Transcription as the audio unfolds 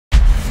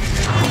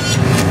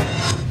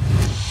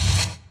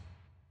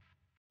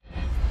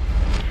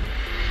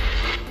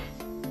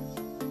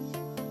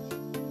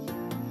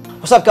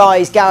What's up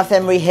guys, Gareth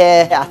Emery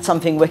here at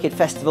Something Wicked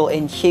Festival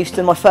in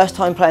Houston. My first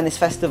time playing this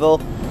festival.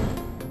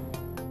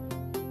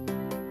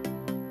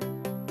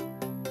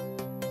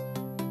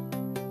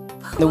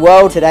 The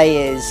world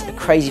today is a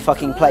crazy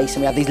fucking place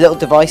and we have these little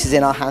devices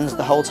in our hands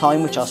the whole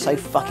time which are so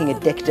fucking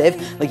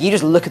addictive. Like, you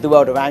just look at the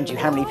world around you,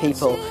 how many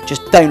people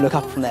just don't look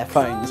up from their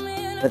phones.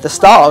 At the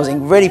start I was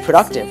being really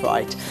productive,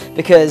 right?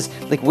 Because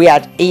like we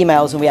had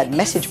emails and we had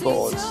message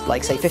boards,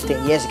 like say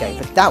 15 years ago,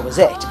 but that was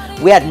it.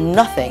 We had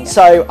nothing.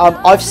 So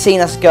I've seen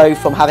us go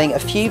from having a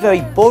few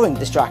very boring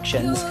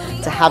distractions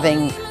to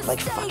having like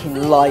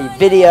fucking live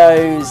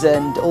videos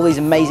and all these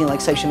amazing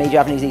like social media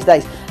avenues these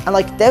days. And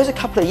like there was a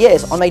couple of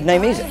years I made no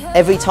music.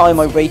 Every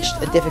time I reached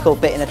a difficult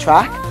bit in a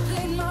track,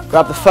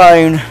 grab the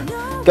phone,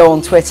 go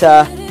on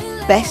Twitter.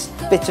 Best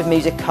bits of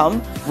music come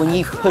when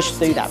you push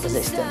through that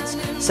resistance.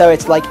 So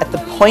it's like at the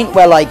point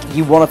where like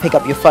you want to pick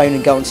up your phone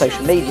and go on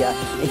social media,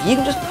 if you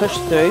can just push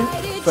through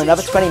for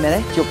another 20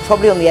 minutes, you're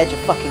probably on the edge of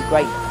fucking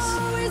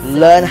greatness.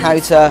 Learn how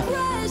to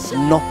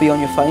not be on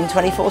your phone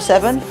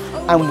 24/7,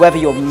 and whether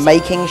you're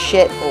making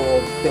shit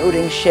or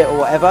building shit or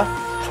whatever,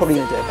 probably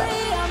gonna do it better.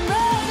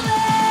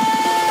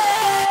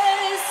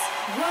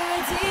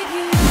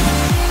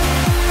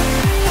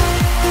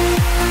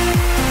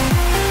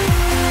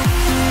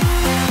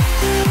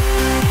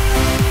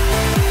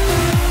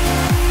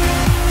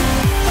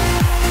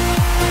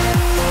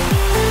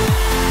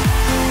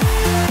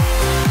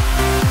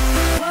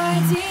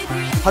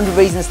 100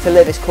 Reasons to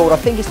Live, it's called. I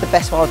think it's the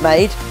best one I've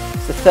made.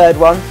 It's the third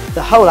one.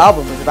 The whole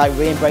album was about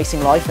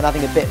re-embracing life and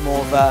having a bit more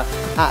of an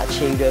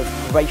attitude of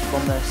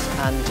gratefulness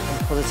and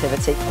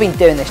positivity. I've been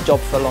doing this job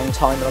for a long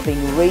time and I've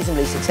been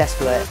reasonably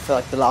successful at it for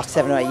like the last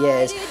 7 or 8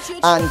 years,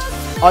 and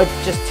I've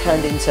just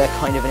turned into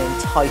kind of an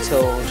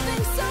entitled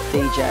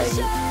DJ.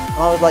 And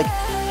I was like,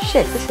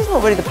 shit, this is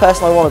not really the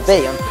person I want to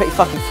be. I'm pretty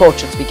fucking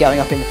fortunate to be going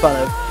up in front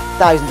of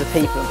thousands of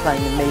people and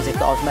playing the music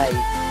that I've made.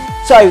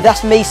 So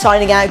that's me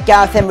signing out,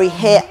 Gareth Emery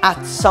here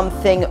at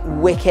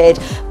Something Wicked.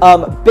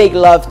 Big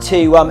love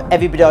to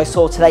everybody I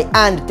saw today,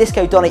 and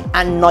Disco Donnie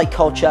and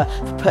NightCulture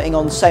for putting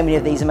on so many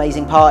of these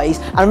amazing parties.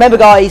 And remember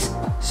guys,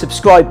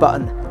 subscribe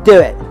button,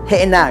 do it,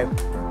 hit it now.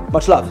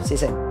 Much love, see you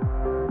soon.